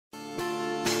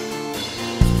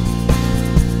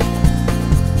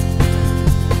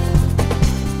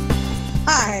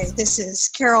This is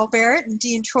Carol Barrett and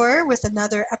Dean Troyer with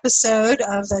another episode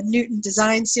of the Newton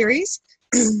Design Series.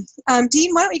 Dean,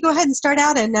 why don't you go ahead and start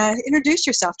out and introduce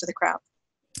yourself to the crowd?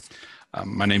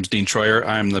 My name's Dean Troyer.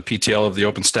 I'm the PTL of the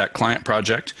OpenStack Client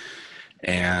Project,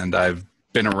 and I've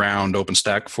been around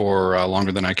OpenStack for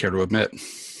longer than I care to admit.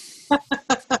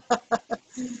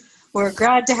 We're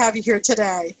glad to have you here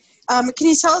today. Can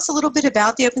you tell us a little bit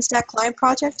about the OpenStack Client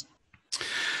Project?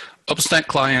 OpenStack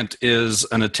Client is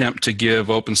an attempt to give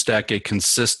OpenStack a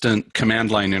consistent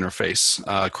command line interface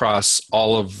across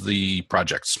all of the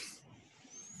projects.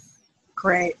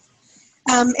 Great.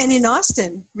 And in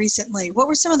Austin recently, what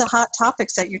were some of the hot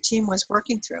topics that your team was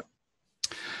working through?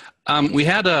 We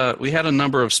had a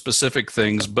number of specific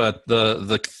things, but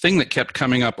the thing that kept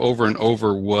coming up over and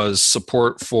over was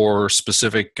support for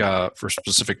specific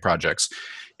projects,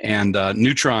 and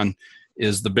Neutron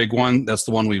is the big one. That's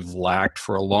the one we've lacked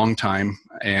for a long time,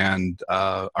 and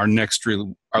our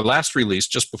last release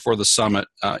just before the summit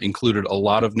included a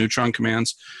lot of Neutron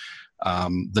commands.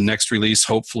 The next release,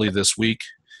 hopefully this week,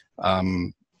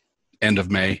 end of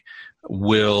May,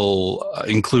 will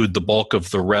include the bulk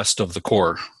of the rest of the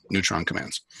core Neutron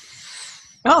commands.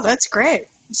 Oh, that's great.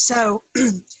 So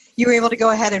you were able to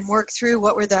go ahead and work through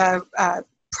what were the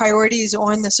priorities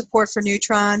on the support for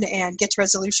Neutron and get to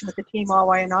resolution with the team all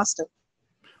the way in Austin.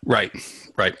 Right.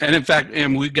 And in fact,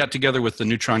 we got together with the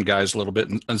Neutron guys a little bit,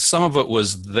 and some of it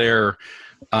was their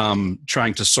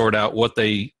trying to sort out what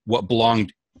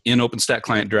belonged in OpenStack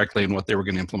Client directly and what they were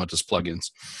going to implement as plugins.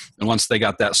 And once they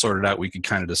got that sorted out, we could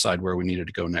kind of decide where we needed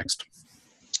to go next.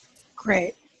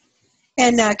 Great.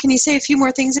 And can you say a few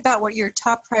more things about what your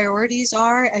top priorities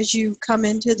are as you come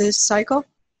into this cycle?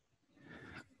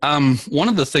 One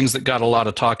of the things that got a lot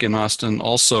of talk in Austin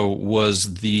also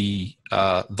was the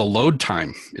load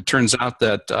time. It turns out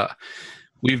that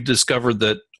we've discovered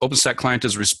that OpenStack Client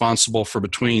is responsible for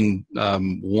between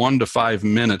 1 to 5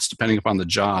 minutes, depending upon the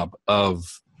job,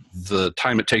 of the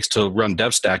time it takes to run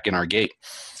DevStack in our gate,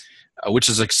 which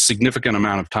is a significant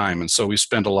amount of time. And so we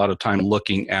spent a lot of time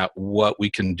looking at what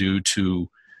we can do to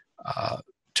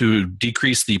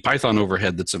decrease the Python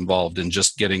overhead that's involved in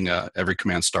just getting every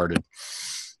command started.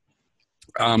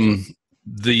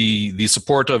 The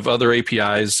support of other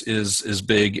APIs is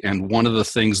big, and one of the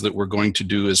things that we're going to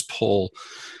do is pull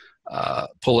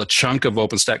a chunk of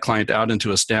OpenStack Client out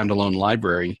into a standalone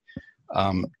library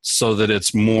so that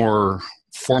it's more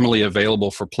formally available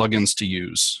for plugins to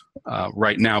use.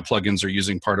 Right now, plugins are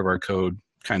using part of our code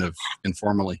kind of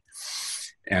informally,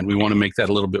 and we want to make that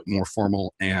a little bit more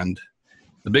formal. And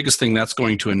the biggest thing that's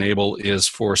going to enable is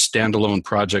for standalone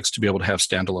projects to be able to have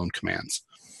standalone commands.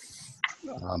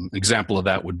 Example of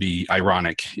that would be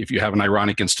Ironic. If you have an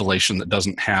Ironic installation that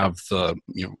doesn't have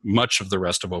much of the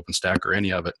rest of OpenStack or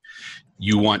any of it,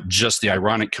 you want just the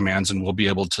Ironic commands, and we'll be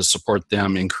able to support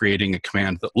them in creating a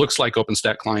command that looks like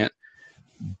OpenStack Client,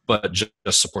 but just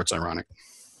supports Ironic.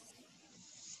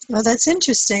 Well, that's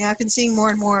interesting. I've been seeing more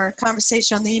and more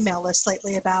conversation on the email list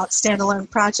lately about standalone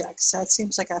projects. So it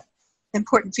seems like an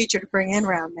important feature to bring in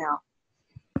around now.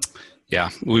 Yeah,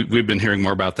 we've been hearing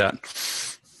more about that.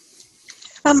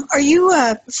 Are you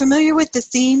familiar with the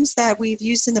themes that we've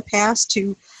used in the past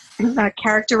to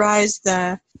characterize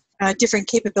the different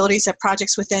capabilities that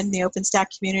projects within the OpenStack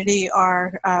community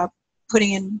are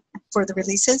putting in for the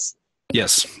releases?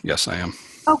 Yes, I am.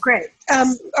 Oh, great.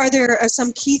 Are there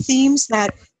some key themes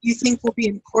that you think will be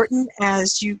important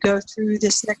as you go through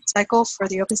this next cycle for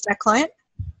the OpenStack client?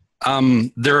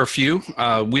 There are a few.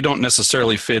 We don't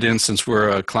necessarily fit in, since we're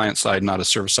a client-side, not a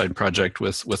server-side project,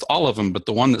 with all of them, but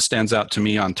the one that stands out to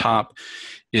me on top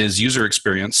is user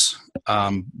experience.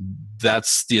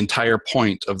 That's the entire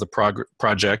point of the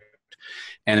project.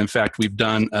 And in fact, we've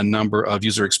done a number of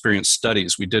user experience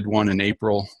studies. We did one in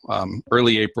April,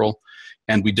 early April,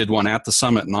 and we did one at the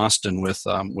summit in Austin with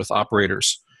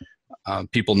operators.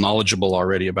 People knowledgeable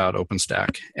already about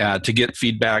OpenStack, to get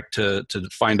feedback, to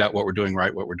find out what we're doing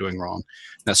right, what we're doing wrong,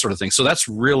 that sort of thing. So that's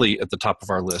really at the top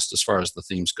of our list as far as the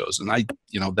themes goes, and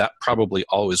that probably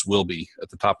always will be at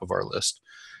the top of our list.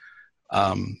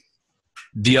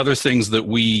 The other things that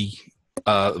we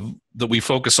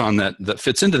focus on that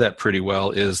fits into that pretty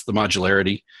well is the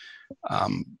modularity.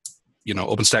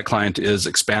 OpenStack Client is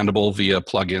expandable via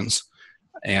plugins.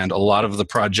 And a lot of the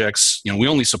projects, we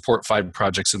only support 5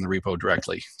 projects in the repo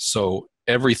directly. So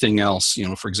everything else,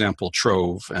 for example,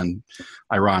 Trove and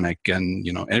Ironic and,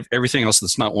 everything else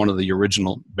that's not one of the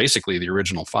original, basically the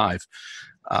original 5,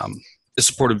 is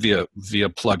supported via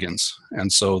plugins.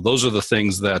 And so those are the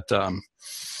things that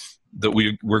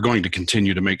we're going to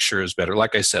continue to make sure is better.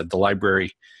 Like I said, the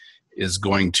library is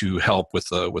going to help with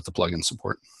the plugin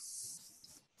support.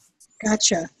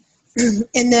 Gotcha.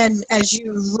 And then as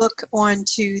you look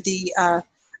onto the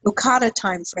Okata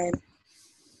timeframe,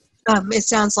 it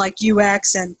sounds like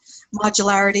UX and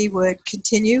modularity would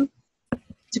continue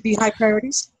to be high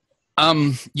priorities.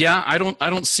 Yeah, I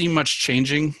don't see much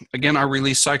changing. Again, our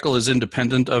release cycle is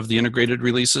independent of the integrated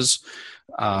releases.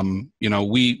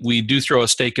 We do throw a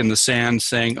stake in the sand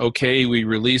saying, okay, we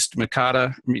released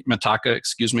Mitaka,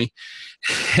 excuse me.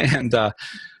 And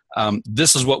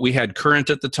this is what we had current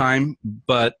at the time,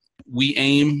 but we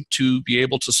aim to be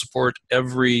able to support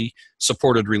every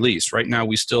supported release. Right now,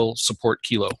 we still support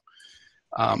Kilo.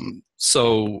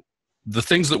 So the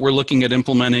things that we're looking at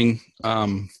implementing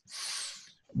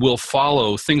will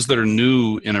follow things that are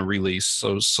new in a release.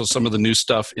 So some of the new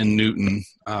stuff in Newton,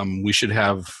 we should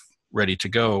have ready to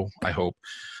go, I hope,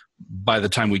 by the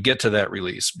time we get to that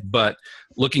release. But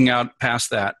looking out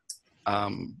past that,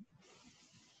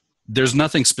 there's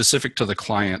nothing specific to the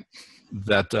client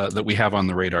that we have on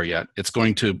the radar yet. It's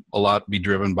going to a lot be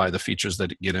driven by the features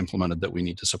that get implemented that we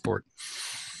need to support.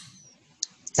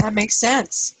 That makes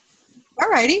sense. All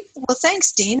righty. Well,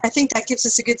 thanks, Dean. I think that gives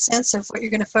us a good sense of what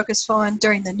you're going to focus on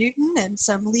during the Newton and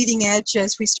some leading edge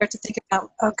as we start to think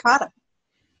about Okata.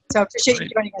 So I appreciate you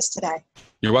joining us today.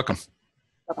 You're welcome.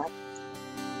 Bye-bye.